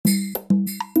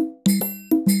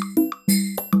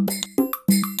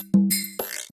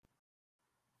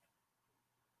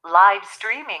Live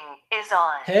streaming is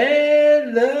on.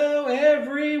 Hello,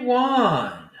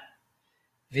 everyone.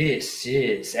 This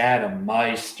is Adam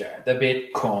Meister, the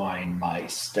Bitcoin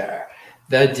Meister,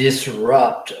 the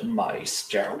Disrupt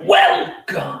Meister.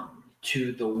 Welcome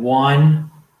to the One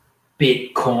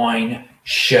Bitcoin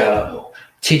Show.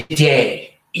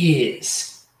 Today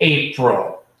is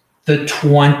April the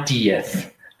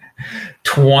 20th,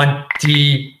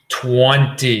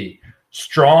 2020.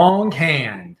 Strong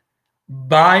hand.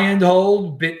 Buy and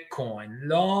hold Bitcoin.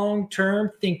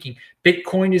 Long-term thinking.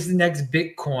 Bitcoin is the next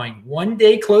Bitcoin. One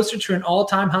day closer to an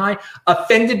all-time high.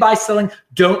 Offended by selling.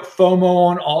 Don't FOMO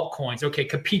on altcoins. Okay,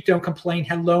 compete, don't complain.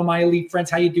 Hello, my elite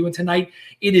friends. How you doing tonight?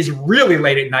 It is really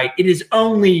late at night. It is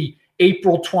only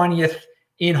April 20th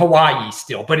in Hawaii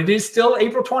still. But it is still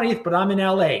April 20th, but I'm in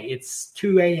LA. It's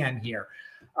 2 a.m. here.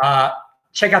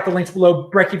 Check out the links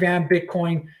below. Brecky Van,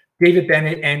 Bitcoin, David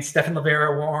Bennett, and Stefan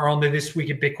Livera are on the This Week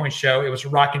at Bitcoin show. It was a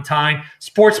rocking time.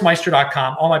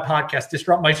 Sportsmeister.com, all my podcasts,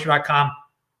 disruptmeister.com,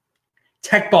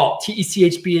 TechBalt,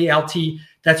 TechBalt.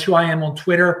 That's who I am on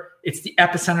Twitter. It's the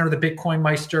epicenter of the Bitcoin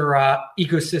Meister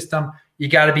ecosystem. You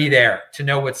got to be there to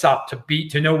know what's up,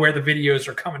 to know where the videos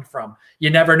are coming from.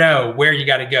 You never know where you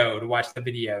got to go to watch the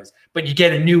videos, but you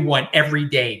get a new one every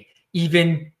day,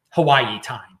 even Hawaii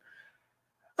time.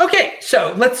 Okay,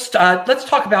 so let's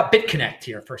talk about BitConnect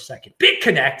here for a second.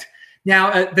 BitConnect.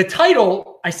 Now, the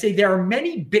title, I say there are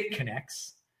many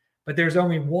BitConnects, but there's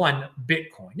only one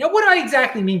Bitcoin. Now, what do I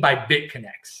exactly mean by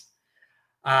BitConnects?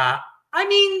 I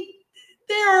mean,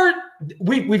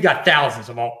 we've got thousands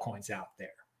of altcoins out there,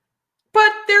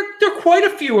 but there are quite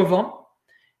a few of them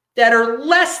that are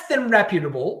less than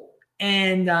reputable,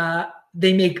 and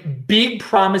they make big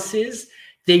promises.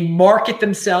 They market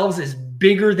themselves as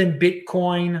bigger than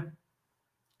Bitcoin.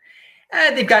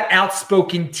 They've got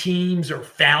outspoken teams or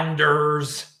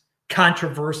founders,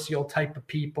 controversial type of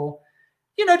people.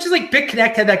 You know, just like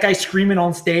BitConnect had that guy screaming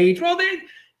on stage. Well,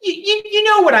 you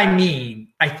know what I mean,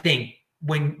 I think,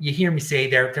 when you hear me say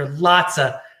there are lots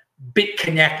of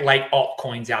BitConnect-like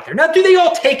altcoins out there. Now, do they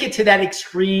all take it to that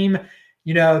extreme?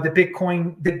 You know, the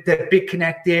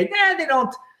BitConnect did? Nah, they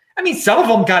don't. I mean, some of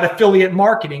them got affiliate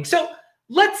marketing. So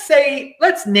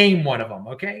let's name one of them,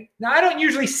 okay? Now, I don't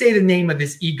usually say the name of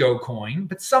this ego coin,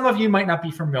 but some of you might not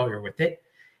be familiar with it.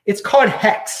 It's called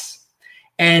Hex,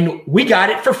 and we got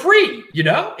it for free. You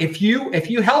know, if you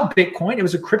held Bitcoin, it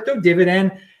was a crypto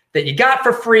dividend that you got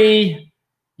for free.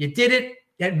 You did it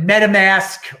at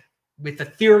MetaMask with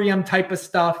Ethereum type of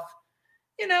stuff.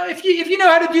 You know, if you know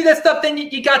how to do that stuff, then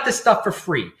you got this stuff for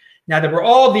free. Now, there were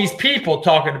all these people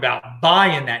talking about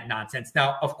buying that nonsense.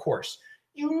 Now, of course,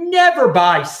 you never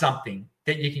buy something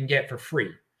that you can get for free.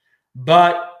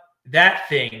 But that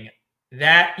thing,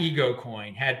 that ego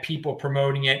coin, had people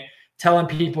promoting it, telling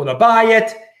people to buy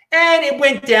it, and it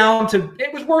went down to,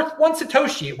 it was worth 1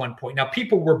 Satoshi at one point. Now,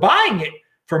 people were buying it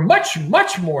for much,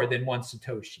 much more than 1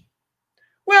 Satoshi.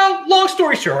 Well, long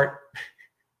story short,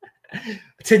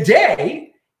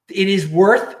 today, it is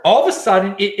worth, all of a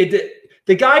sudden,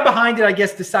 the guy behind it, I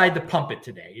guess, decided to pump it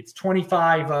today. It's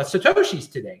 25 Satoshis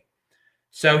today.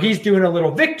 So he's doing a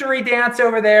little victory dance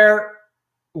over there,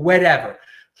 whatever.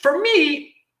 For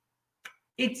me,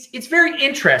 it's very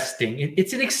interesting.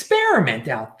 It's an experiment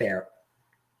out there.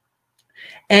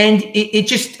 And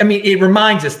it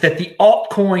reminds us that the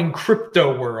altcoin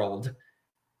crypto world,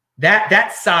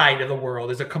 that side of the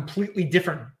world is a completely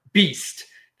different beast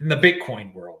than the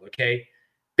Bitcoin world, okay?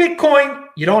 Bitcoin,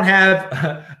 you don't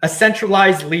have a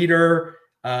centralized leader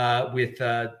with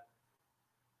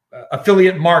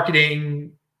affiliate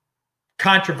marketing,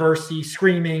 controversy,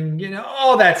 screaming, you know,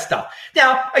 all that stuff.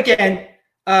 Now, again,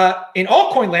 in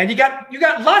altcoin land, you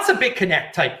got lots of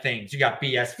BitConnect type things. You got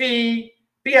BSV.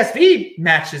 BSV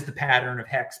matches the pattern of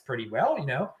Hex pretty well, you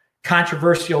know,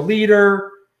 controversial leader,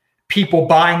 people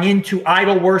buying into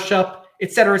idol worship,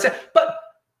 et cetera, et cetera. But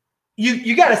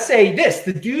you got to say this,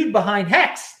 the dude behind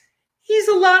Hex, he's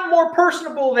a lot more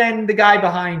personable than the guy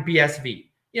behind BSV.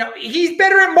 You know, he's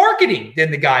better at marketing than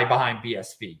the guy behind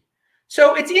BSV.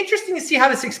 So it's interesting to see how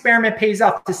this experiment pays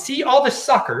off, to see all the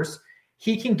suckers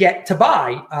he can get to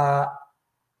buy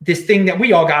this thing that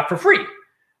we all got for free.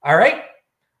 All right.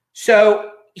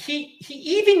 So he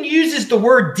even uses the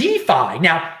word DeFi.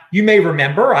 Now, you may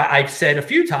remember, I've said a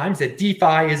few times that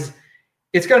DeFi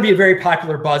it's going to be a very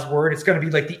popular buzzword. It's going to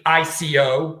be like the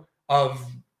ICO of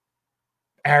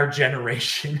our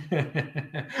generation,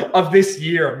 of this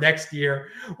year, of next year,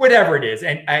 whatever it is.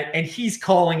 And he's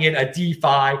calling it a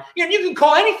DeFi. You know, you can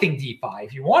call anything DeFi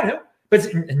if you want to, but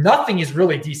nothing is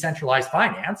really decentralized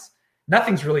finance.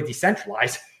 Nothing's really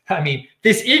decentralized. I mean,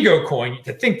 this ego coin,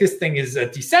 to think this thing is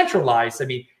decentralized, I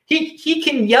mean, he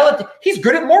can yell at. He's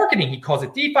good at marketing. He calls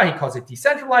it DeFi. He calls it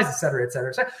decentralized, et cetera, et cetera,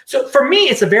 et cetera. So for me,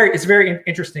 it's a very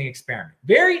interesting experiment.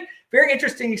 Very, very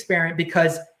interesting experiment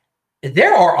because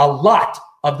there are a lot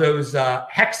of those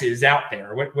hexes out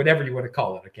there, whatever you want to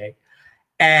call it. Okay,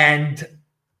 and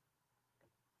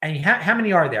how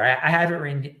many are there? I have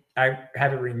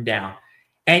it written down.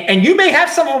 And you may have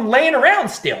some of them laying around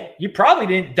still. You probably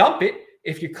didn't dump it.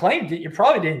 If you claimed it, you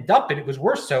probably didn't dump it. It was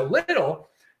worth so little.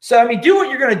 So, I mean, do what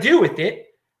you're going to do with it.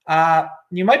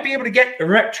 You might be able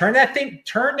to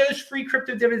turn those free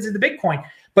crypto dividends into Bitcoin,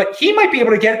 but he might be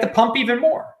able to get it to pump even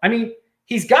more. I mean,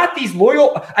 he's got these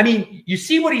you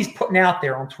see what he's putting out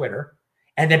there on Twitter,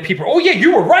 and then people, oh yeah,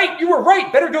 you were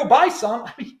right. Better go buy some.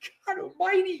 I mean, God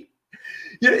almighty.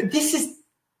 It's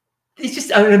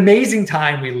just an amazing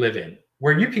time we live in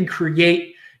where you can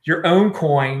create your own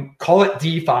coin, call it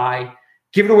DeFi,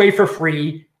 give it away for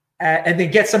free, and then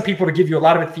get some people to give you a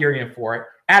lot of Ethereum for it.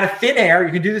 Out of thin air,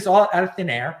 you can do this all out of thin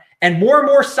air. And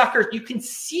more suckers, you can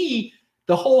see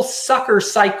the whole sucker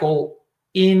cycle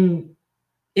in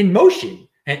motion.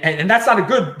 And that's not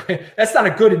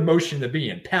a good emotion to be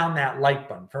in. Pound that like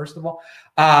button, first of all.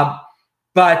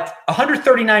 But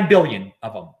 139 billion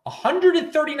of them.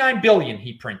 139 billion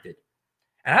he printed.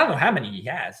 And I don't know how many he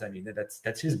has. I mean,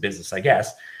 that's his business, I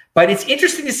guess. But it's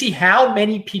interesting to see how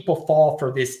many people fall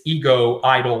for this ego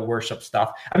idol worship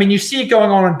stuff. I mean, you see it going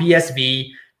on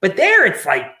BSV, but there it's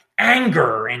like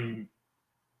anger and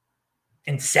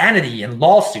insanity and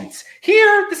lawsuits.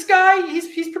 Here, this guy,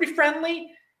 he's pretty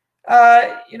friendly.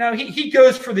 He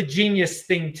goes for the genius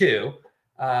thing too.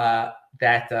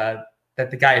 That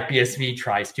the guy at BSV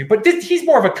tries to, but he's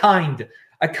more of a kind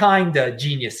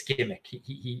genius gimmick.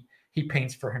 He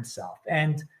paints for himself,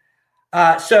 and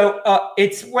so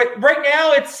it's right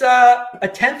now it's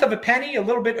a tenth of a penny, a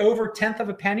little bit over a tenth of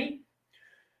a penny.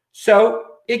 So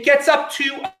it gets up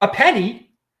to a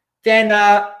penny, then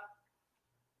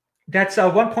that's a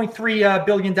 $1.3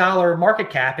 billion market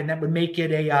cap, and that would make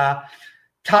it a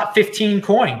top 15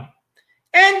 coin.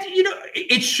 And,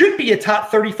 it should be a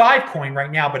top 35 coin right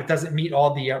now, but it doesn't meet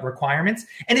all the requirements.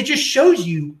 And it just shows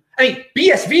you, I mean,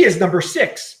 BSV is number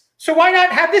 6. So why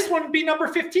not have this one be number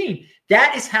 15?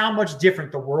 That is how much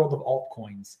different the world of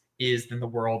altcoins is than the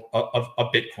world of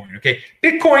Bitcoin, okay?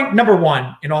 Bitcoin, number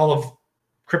 1 in all of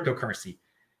cryptocurrency.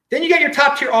 Then you got your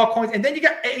top tier altcoins, and then you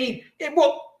got,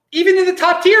 even in the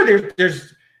top tier,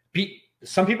 there's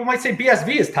some people might say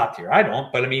BSV is top tier. I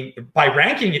don't, but I mean, by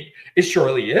ranking it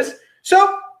surely is.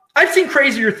 So I've seen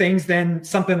crazier things than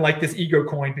something like this ego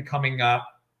coin becoming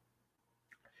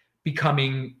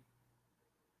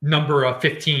number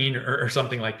 15 or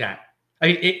something like that.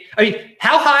 I mean,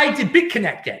 how high did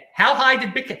BitConnect get? How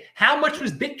much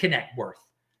was BitConnect worth?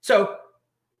 So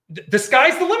the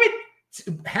sky's the limit.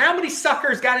 How many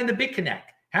suckers got into BitConnect?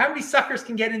 How many suckers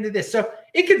can get into this? So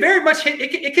it could very much hit.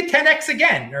 It could 10x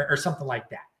again or something like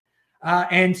that.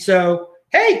 And so,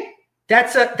 hey,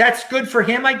 that's good for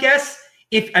him, I guess.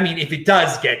 If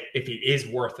it is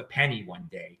worth a penny one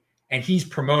day, and he's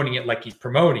promoting it like he's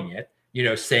promoting it,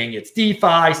 saying it's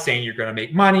DeFi, saying you're going to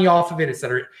make money off of it, et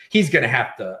cetera, he's going to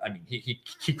have to. I mean,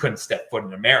 he couldn't step foot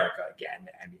in America again.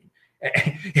 I mean,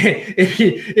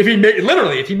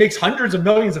 if he makes hundreds of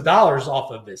millions of dollars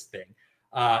off of this thing,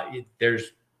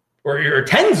 or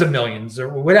tens of millions or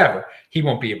whatever, he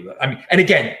won't be able to. I mean, and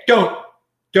again,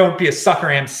 don't be a sucker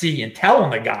MC and tell him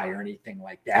the guy or anything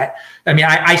like that. I mean,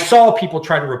 I saw people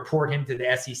try to report him to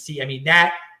the SEC. I mean,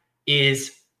 that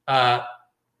is,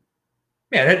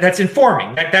 that's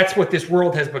informing. That's what this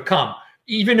world has become.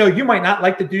 Even though you might not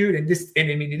like the dude, and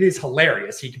I mean, it is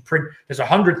hilarious. He can print. There's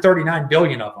 139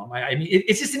 billion of them. I mean,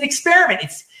 it's just an experiment.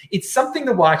 It's something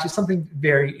to watch. It's something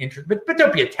very interesting. But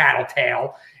don't be a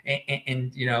tattletale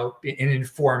and an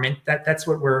informant. That's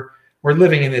what we're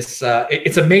living in this.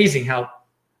 It's amazing how.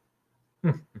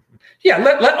 Yeah,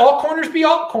 let altcoiners be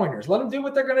altcoiners. Let them do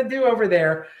what they're going to do over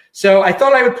there. So I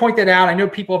thought I would point that out. I know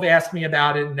people have asked me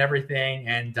about it and everything,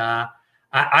 and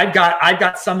I've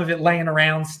got some of it laying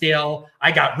around still.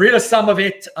 I got rid of some of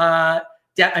it.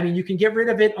 You can get rid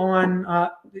of it on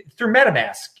through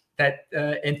MetaMask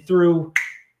and through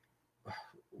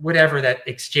whatever that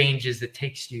exchange is that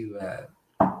takes you.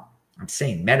 I'm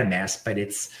saying MetaMask, but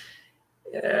it's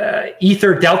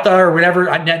Ether Delta or whatever.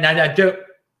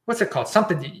 What's it called?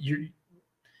 Something that you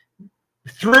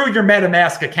through your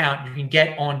MetaMask account you can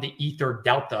get on the Ether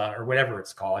Delta or whatever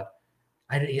it's called.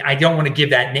 I don't want to give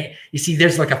that name. You see,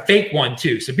 there's like a fake one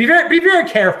too. So be very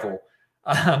careful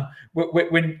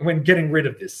when getting rid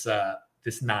of this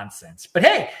nonsense. But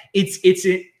hey, it's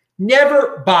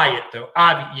Never buy it, though.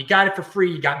 You got it for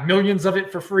free. You got millions of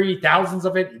it for free, thousands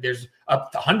of it. There's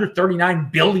up to 139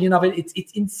 billion of it.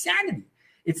 It's insanity.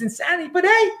 It's insanity. But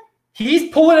hey,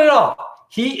 he's pulling it off.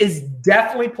 He is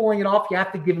definitely pulling it off. You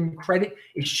have to give him credit.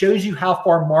 It shows you how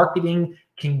far marketing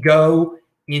can go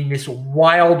in this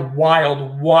wild,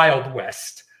 wild, wild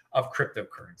west of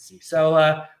cryptocurrency.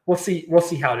 So we'll see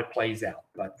how it plays out.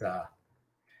 But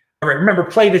all right, remember,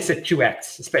 play this at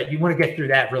 2x. You want to get through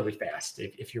that really fast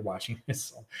if you're watching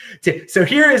this. So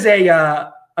here is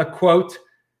a quote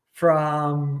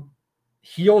from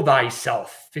Heal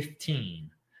Thyself 15.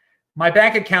 My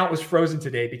bank account was frozen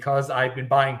today because I've been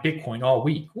buying Bitcoin all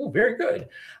week. Oh, very good.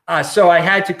 So I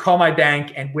had to call my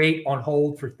bank and wait on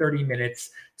hold for 30 minutes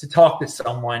to talk to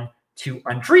someone to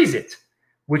unfreeze it,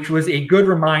 which was a good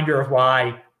reminder of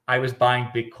why I was buying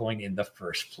Bitcoin in the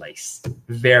first place.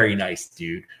 Very nice,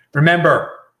 dude.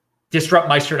 Remember,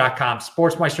 disruptmeister.com,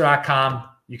 sportsmeister.com.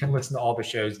 You can listen to all the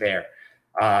shows there.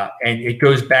 And it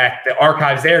goes back, the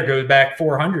archives there goes back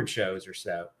 400 shows or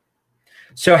so.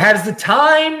 So has the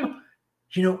time,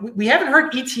 we haven't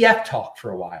heard ETF talk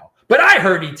for a while, but I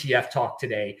heard ETF talk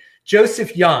today.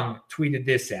 Joseph Young tweeted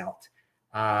this out.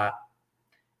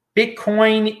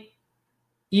 Bitcoin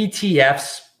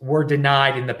ETFs were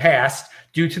denied in the past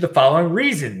due to the following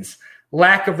reasons: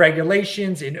 lack of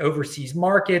regulations in overseas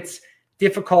markets,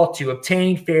 difficult to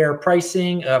obtain fair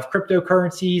pricing of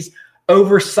cryptocurrencies,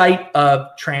 oversight of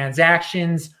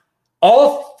transactions.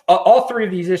 All three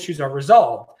of these issues are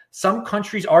resolved. Some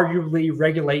countries arguably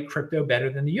regulate crypto better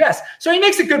than the US. So he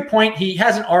makes a good point. He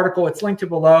has an article, it's linked to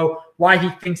below, why he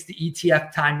thinks the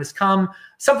ETF time has come.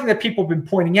 Something that people have been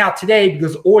pointing out today,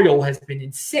 because oil has been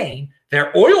insane.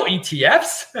 They're oil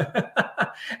ETFs,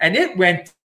 and it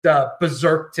went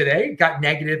berserk today, got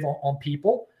negative on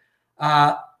people.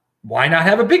 Why not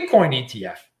have a Bitcoin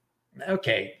ETF?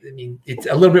 Okay, I mean, it's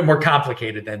a little bit more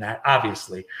complicated than that,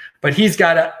 obviously. But he's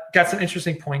got some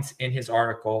interesting points in his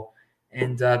article.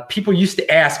 And people used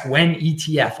to ask when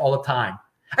ETF all the time.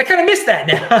 I kind of miss that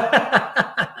now.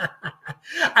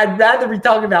 I'd rather be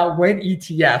talking about when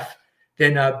ETF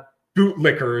than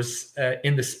bootlickers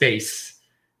in the space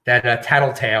that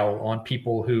tattletale on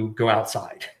people who go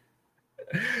outside.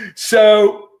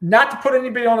 So not to put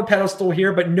anybody on a pedestal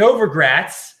here, but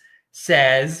Novogratz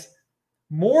says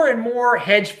more and more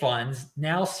hedge funds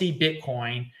now see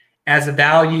Bitcoin as a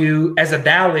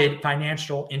valid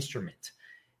financial instrument.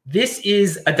 This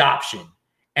is adoption,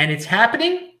 and it's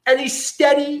happening at a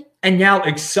steady and now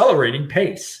accelerating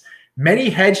pace.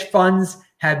 Many hedge funds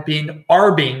have been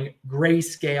arbing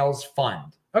Grayscale's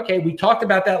fund. Okay, we talked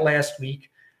about that last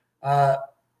week.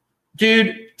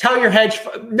 Dude, tell your hedge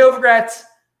fund, Novogratz.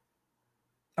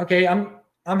 Okay, I'm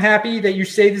happy that you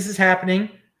say this is happening.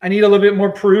 I need a little bit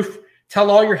more proof.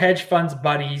 Tell all your hedge funds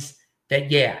buddies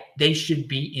that, yeah, they should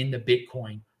be in the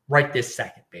Bitcoin right this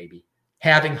second, baby.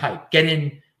 Halving hype.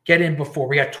 Get in before.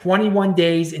 We got 21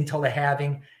 days until the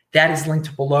halving. That is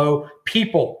linked below.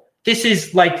 People, this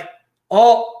is like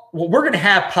we're going to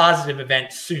have positive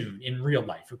events soon in real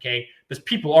life, okay? Because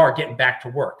people are getting back to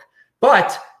work.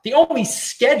 But the only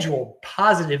scheduled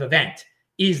positive event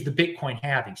is the Bitcoin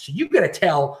halving. So you've got to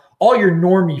tell all your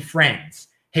normie friends,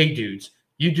 hey, dudes,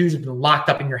 you dudes have been locked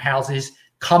up in your houses.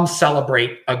 Come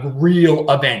celebrate a real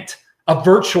event, a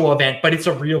virtual event, but it's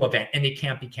a real event, and it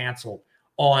can't be canceled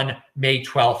on May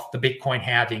 12th, the Bitcoin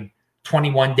halving,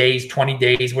 21 days, 20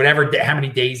 days, whatever, how many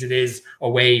days it is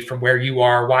away from where you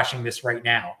are watching this right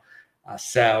now.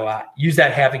 So use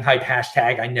that halving hype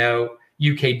hashtag. I know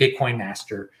UK Bitcoin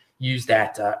Master used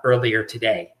that earlier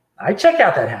today. I check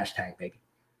out that hashtag, baby.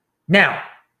 Now,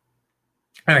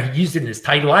 he used it in his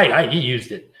title. He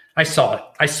used it. I saw it.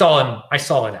 I saw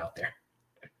it out there.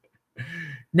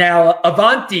 Now,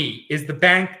 Avanti is the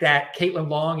bank that Caitlin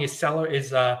Long is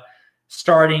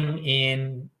starting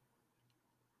in,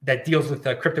 that deals with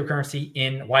cryptocurrency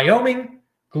in Wyoming,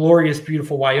 glorious,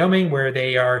 beautiful Wyoming, where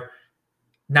they are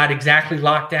not exactly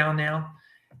locked down now.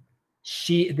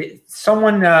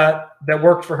 Someone that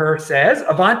worked for her says,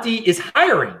 Avanti is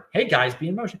hiring. Hey guys, be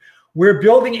in motion. We're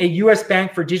building a U.S.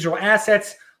 bank for digital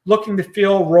assets, looking to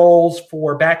fill roles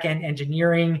for back-end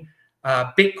engineering,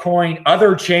 Bitcoin,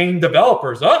 other chain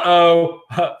developers.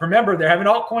 Remember, they're having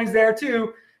altcoins there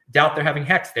too. Doubt they're having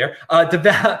Hex there.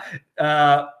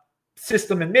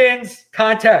 System admins,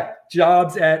 contact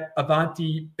jobs at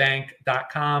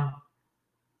avantibank.com.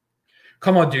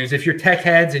 Come on, dudes. If you're tech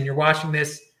heads and you're watching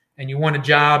this and you want a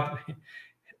job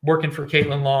working for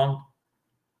Caitlin Long,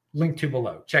 link to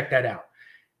below. Check that out.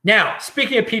 Now,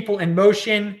 speaking of people in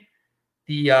motion,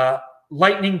 the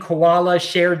Lightning Koala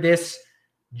shared this.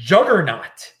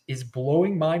 Juggernaut is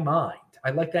blowing my mind.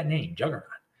 I like that name, Juggernaut.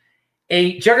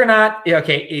 A Juggernaut,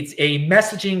 okay, it's a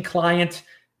messaging client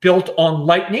built on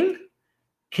Lightning.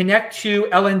 Connect to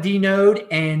LND node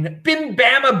and bim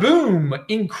bam boom,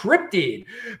 encrypted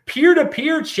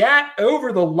peer-to-peer chat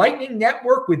over the Lightning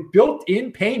network with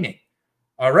built-in payment.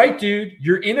 All right, dude,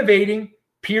 you're innovating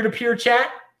peer-to-peer chat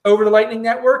over the Lightning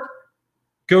network.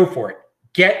 Go for it.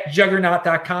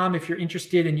 GetJuggernaut.com if you're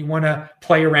interested and you want to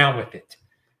play around with it.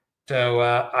 So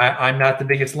I'm not the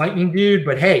biggest Lightning dude,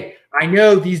 but hey, I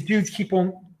know these dudes keep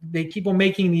on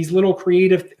making these little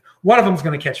creative. One of them's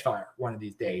going to catch fire one of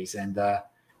these days, and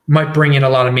might bring in a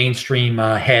lot of mainstream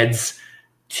heads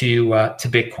to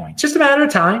Bitcoin. It's just a matter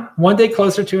of time. One day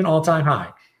closer to an all-time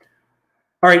high.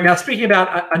 All right, now speaking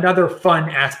about another fun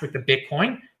aspect of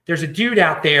Bitcoin, there's a dude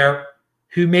out there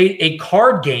who made a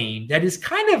card game that is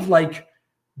kind of like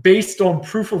based on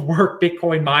proof of work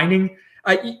Bitcoin mining.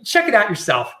 Check it out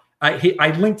yourself.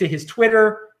 I linked to his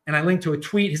Twitter and I linked to a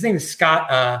tweet. His name is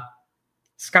Scott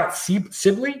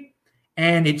Sibley,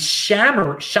 and it's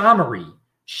Shamory.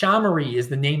 Shamory is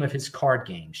the name of his card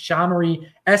game. Shamory,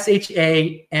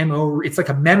 S-H-A-M-O. It's like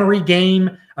a memory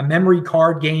game, a memory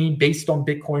card game based on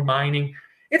Bitcoin mining.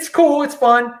 It's cool. It's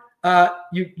fun.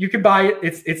 You can buy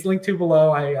it. It's linked to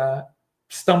below. I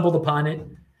stumbled upon it.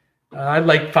 I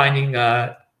like finding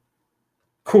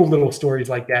cool little stories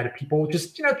like that of people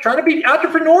just trying to be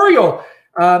entrepreneurial,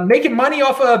 making money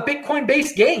off of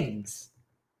Bitcoin-based games.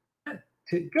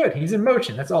 Good. He's in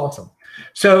motion. That's awesome.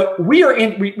 So we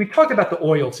talked about the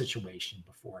oil situation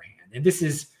beforehand, and this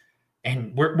is,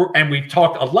 and we've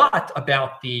talked a lot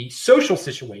about the social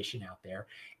situation out there,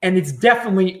 and it's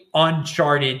definitely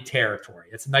uncharted territory.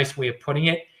 That's a nice way of putting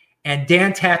it. And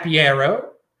Dan Tapiero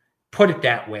put it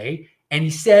that way, and he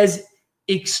says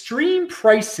extreme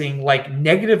pricing like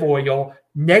negative oil,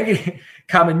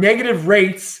 negative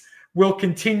rates will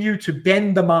continue to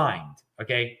bend the mind.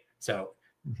 Okay, so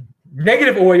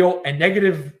negative oil and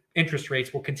negative interest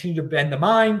rates will continue to bend the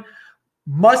mind,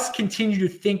 must continue to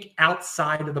think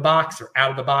outside of the box or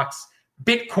out of the box.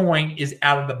 Bitcoin is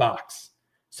out of the box.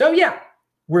 So yeah,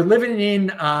 we're living in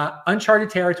uncharted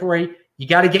territory. You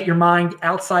got to get your mind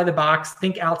outside the box,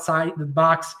 think outside the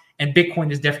box, and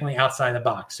Bitcoin is definitely outside the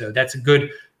box. So that's a good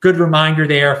reminder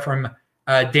there from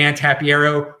Dan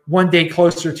Tapiero, one day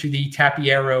closer to the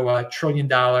Tapiero $1 trillion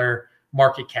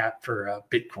market cap for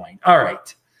Bitcoin. All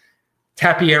right.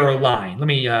 Tapiero line. Let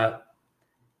me, I'm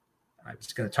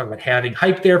just going to talk about having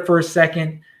hype there for a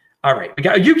second. All right. We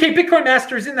got a UK Bitcoin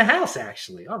Masters in the house,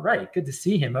 actually. All right. Good to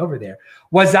see him over there.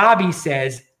 Wasabi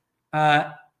says,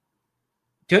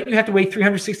 don't you have to wait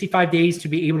 365 days to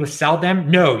be able to sell them?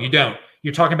 No, you don't.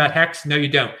 You're talking about Hex? No, you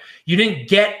don't. You didn't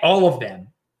get all of them.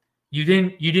 You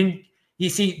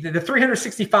see, the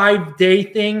 365 day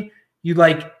thing,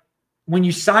 when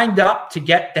you signed up to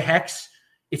get the Hex,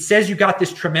 it says you got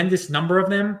this tremendous number of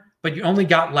them, but you only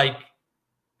got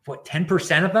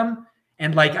 10% of them.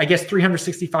 And I guess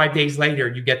 365 days later,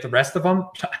 you get the rest of them.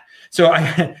 So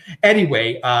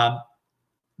anyway,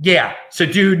 yeah. So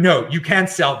dude, no, you can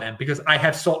sell them because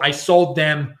I sold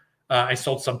them. I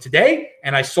sold some today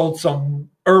and I sold some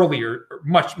earlier,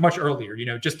 much earlier,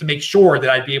 just to make sure that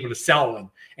I'd be able to sell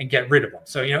them and get rid of them.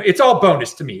 So, it's all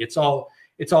bonus to me. It's all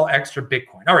extra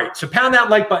Bitcoin. All right. So pound that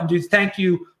like button, dudes. Thank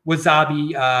you,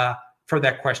 Wasabi, for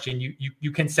that question.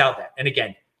 You can sell that. And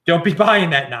again, don't be buying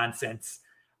that nonsense.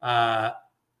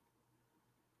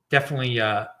 Definitely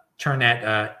turn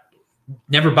that,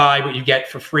 never buy what you get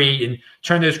for free and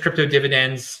turn those crypto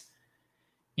dividends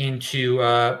into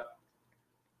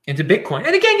Bitcoin.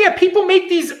 And again, yeah, people make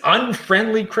these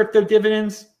unfriendly crypto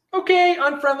dividends. Okay,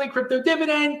 unfriendly crypto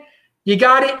dividend. You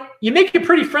got it. You make it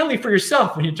pretty friendly for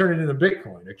yourself when you turn it into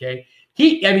Bitcoin, okay?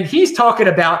 He's talking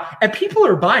about, and people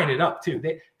are buying it up too.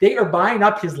 They are buying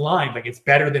up his line like it's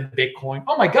better than Bitcoin.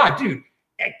 Oh my God, dude.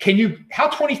 How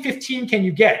 2015 can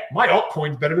you get? My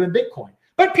altcoin's better than Bitcoin.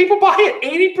 But people buy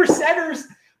it, 80%ers.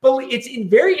 But it's a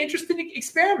very interesting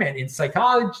experiment in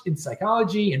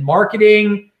psychology, in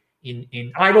marketing,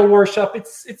 in idol worship. It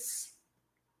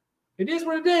is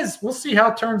what it is. We'll see how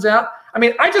it turns out. I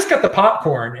mean, I just got the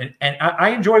popcorn and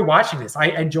I enjoy watching this. I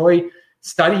enjoy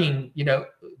studying,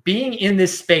 being in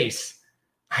this space.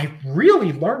 I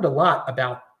really learned a lot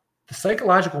about the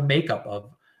psychological makeup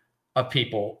of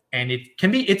people. And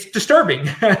it's disturbing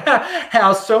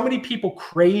how so many people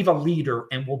crave a leader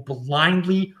and will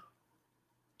blindly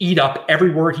eat up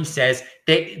every word he says.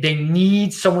 They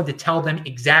need someone to tell them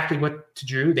exactly what to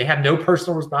do. They have no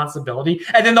personal responsibility.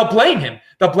 And then they'll blame him.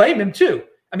 They'll blame him too.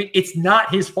 I mean, it's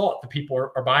not his fault that people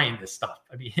are buying this stuff.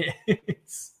 I mean,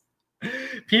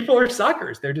 people are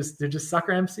suckers. They're just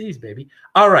sucker MCs, baby.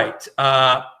 All right.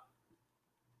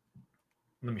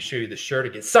 Let me show you the shirt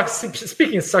again.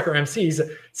 Speaking of sucker MCs,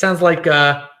 sounds like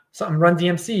something Run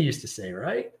DMC used to say,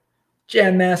 right?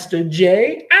 Jam Master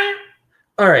Jay. Ah.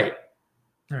 All right.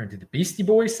 Did the Beastie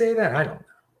Boys say that? I don't know.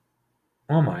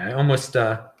 Oh my! I almost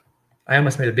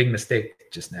made a big mistake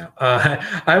just now.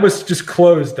 I was just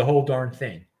closed the whole darn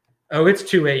thing. Oh, it's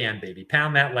 2 a.m., baby.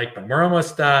 Pound that like button. We're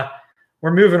almost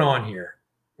we're moving on here.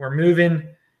 We're moving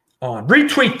on.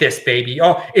 Retweet this, baby.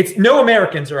 Oh, it's no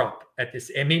Americans are up at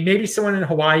this. I mean, maybe someone in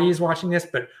Hawaii is watching this,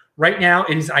 but right now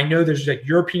it is. I know there's like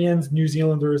Europeans, New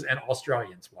Zealanders, and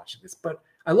Australians watching this. But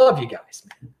I love you guys,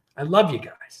 man. I love you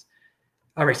guys.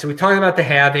 All right, so we talked about the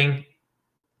halving.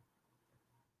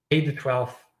 May the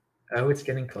 12th. Oh, it's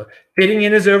getting close. Fitting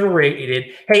in is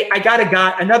overrated. Hey, I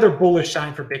got another bullish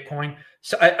sign for Bitcoin.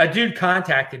 So a dude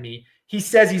contacted me. He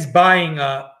says he's buying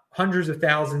hundreds of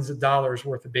thousands of dollars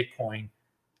worth of Bitcoin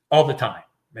all the time.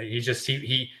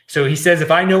 So he says,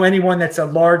 if I know anyone that's a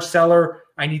large seller,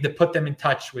 I need to put them in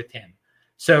touch with him.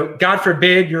 So God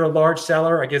forbid you're a large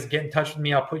seller. I guess get in touch with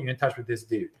me. I'll put you in touch with this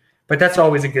dude. But that's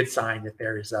always a good sign that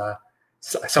there's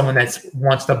someone that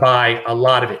wants to buy a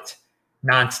lot of it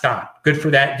nonstop. Good for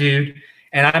that dude.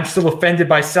 And I'm still offended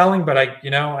by selling, but I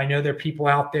know there are people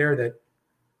out there that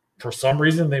for some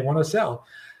reason they want to sell.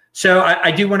 So I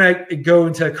do want to go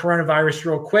into coronavirus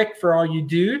real quick for all you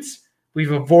dudes.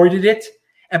 We've avoided it.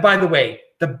 And by the way,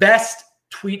 the best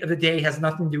tweet of the day has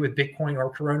nothing to do with Bitcoin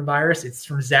or coronavirus. It's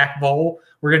from Zach Vole.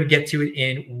 We're going to get to it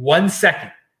in 1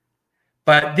 second.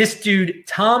 But this dude,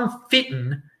 Tom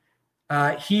Fitton,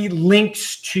 he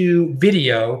links to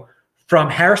video from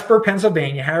Harrisburg,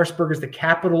 Pennsylvania. Harrisburg is the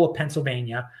capital of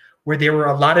Pennsylvania, where there were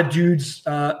a lot of dudes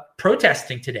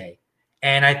protesting today.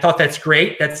 And I thought that's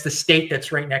great. That's the state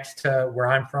that's right next to where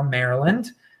I'm from,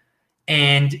 Maryland.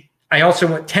 And I also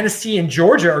went Tennessee and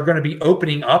Georgia are going to be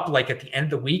opening up like at the end of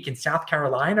the week, in South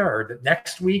Carolina or the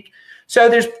next week. So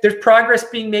there's progress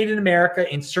being made in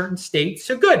America in certain states.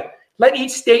 So good. Let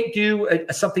each state do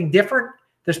something different.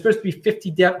 There's supposed to be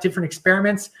 50 different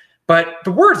experiments, but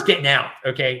the word's getting out,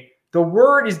 okay? The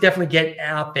word is definitely getting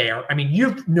out there. I mean,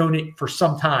 you've known it for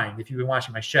some time if you've been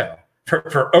watching my show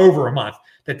for over a month,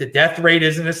 that the death rate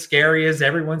isn't as scary as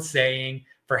everyone's saying.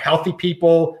 For healthy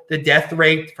people, the death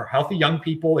rate, for healthy young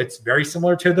people, it's very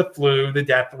similar to the flu, the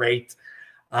death rate.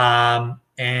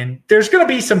 And there's going to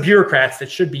be some bureaucrats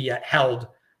that should be held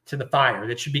to the fire,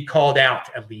 that should be called out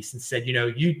at least and said,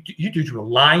 you dudes were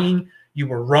lying, you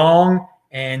were wrong.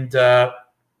 And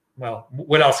well,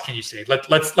 what else can you say?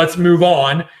 Let's move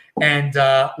on, and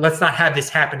let's not have this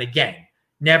happen again.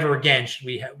 Never again should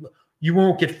we have. You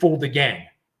won't get fooled again.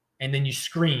 And then you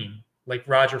scream like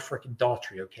Roger frickin'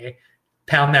 Daltrey, okay?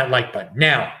 Pound that like button.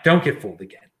 Now, don't get fooled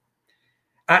again.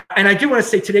 And I do want to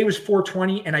say today was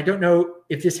 420, and I don't know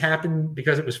if this happened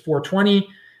because it was 420,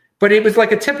 but it was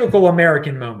like a typical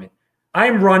American moment.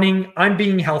 I'm running. I'm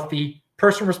being healthy.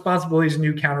 Personal responsibility is a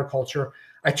new counterculture.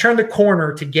 I turned the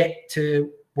corner to get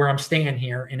to where I'm staying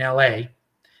here in LA.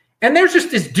 And there's just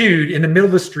this dude in the middle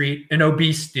of the street, an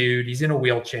obese dude. He's in a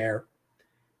wheelchair.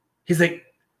 He's like,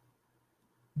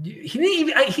 he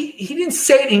didn't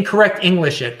say it in correct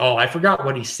English at all. I forgot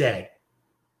what he said.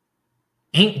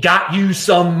 Ain't got you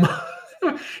some,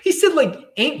 he said like,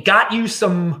 ain't got you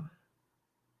some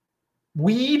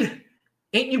weed?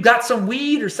 Ain't you got some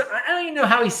weed or something? I don't even know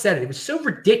how he said it. It was so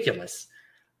ridiculous.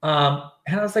 And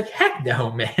I was like, heck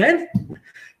no, man.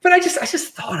 But I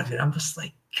just thought of it. I'm just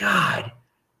like, God,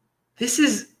 this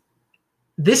is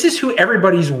who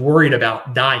everybody's worried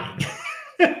about dying.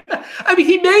 I mean,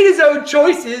 he made his own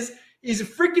choices. He's a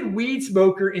freaking weed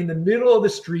smoker in the middle of the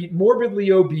street,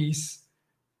 morbidly obese.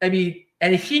 I mean,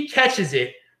 and if he catches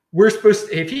it,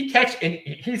 and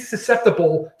he's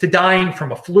susceptible to dying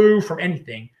from a flu, from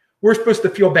anything, we're supposed to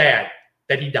feel bad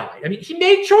that he died. I mean, he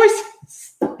made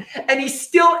choices, and he's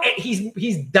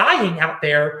dying out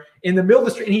there in the middle of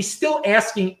the street, and he's still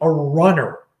asking a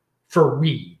runner for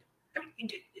weed. I mean,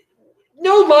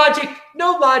 no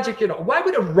logic at all. Why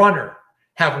would a runner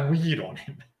have weed on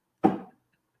him?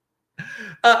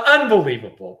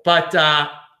 Unbelievable. But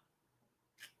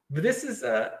this is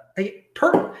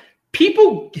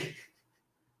people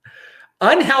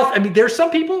unhealthy. I mean, there's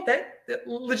some people that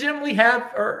legitimately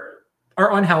are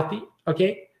unhealthy.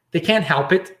 Okay, they can't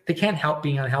help it. They can't help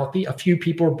being unhealthy. A few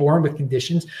people are born with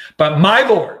conditions, but my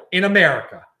Lord, in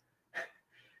America,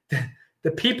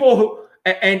 the people who,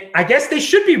 and I guess they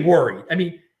should be worried. I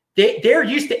mean, they're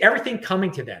used to everything coming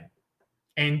to them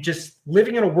and just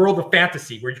living in a world of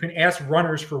fantasy where you can ask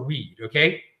runners for weed.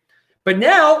 Okay, but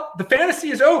now the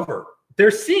fantasy is over. They're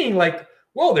seeing like,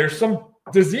 well, there's some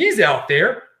disease out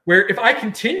there where if I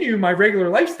continue my regular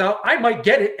lifestyle, I might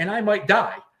get it and I might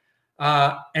die.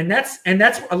 And that's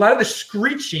a lot of the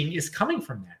screeching is coming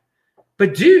from that.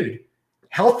 But dude,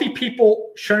 healthy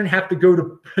people shouldn't have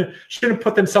to shouldn't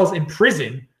put themselves in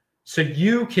prison so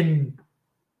you can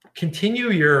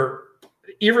continue your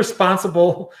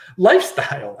irresponsible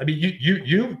lifestyle. I mean,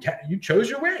 you chose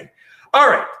your way. All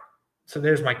right. So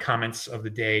there's my comments of the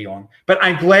day on. But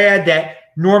I'm glad that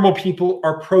normal people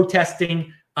are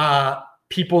protesting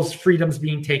people's freedoms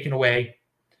being taken away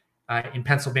in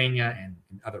Pennsylvania and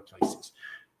in other places.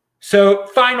 So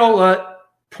final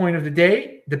point of the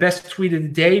day, the best tweet of the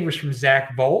day was from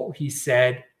Zach Bowl. He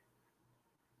said,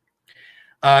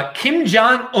 Kim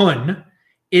Jong-un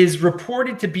is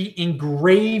reported to be in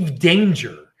grave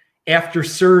danger after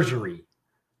surgery.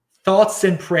 Thoughts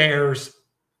and prayers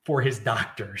for his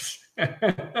doctors.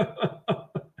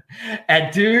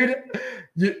 And dude,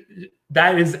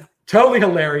 that is totally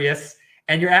hilarious.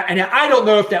 And I don't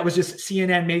know if that was just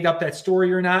CNN made up that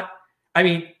story or not. I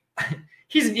mean,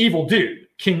 he's an evil dude,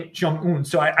 Kim Jong-un.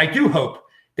 So I do hope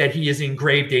that he is in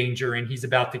grave danger and he's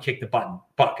about to kick the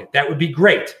bucket. That would be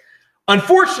great.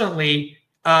 Unfortunately,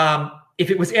 if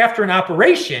it was after an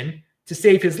operation to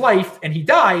save his life and he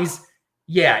dies,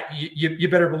 yeah, you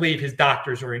better believe his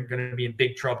doctors are going to be in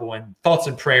big trouble, and thoughts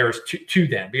and prayers to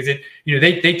them, because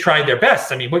they tried their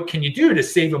best. I mean, what can you do to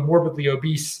save a morbidly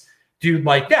obese dude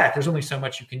like that? There's only so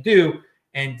much you can do,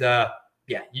 and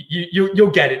yeah,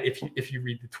 you'll get it if you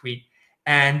read the tweet.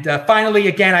 And finally,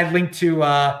 again, I linked to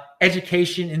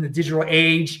Education in the Digital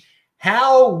Age: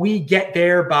 How We Get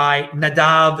There by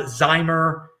Nadav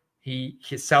Zimer. He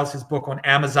sells his book on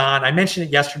Amazon. I mentioned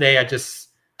it yesterday.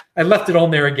 I left it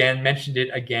on there again, mentioned it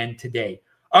again today.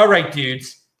 All right,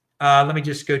 dudes. Let me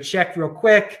just go check real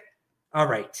quick. All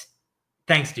right.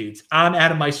 Thanks, dudes. I'm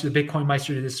Adam Meister, the Bitcoin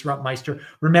Meister, the Disrupt Meister.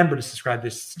 Remember to subscribe to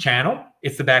this channel.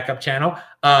 It's the backup channel.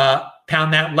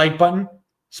 Pound that like button.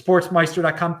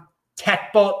 Sportsmeister.com.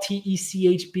 Techbalt,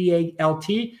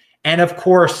 TECHBALT. And, of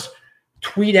course,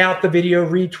 tweet out the video,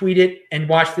 retweet it, and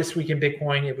watch This Week in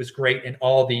Bitcoin. It was great. And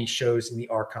all the shows in the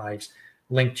archives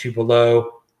linked to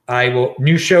below.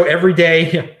 New show every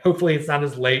day. Hopefully it's not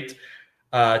as late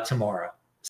tomorrow.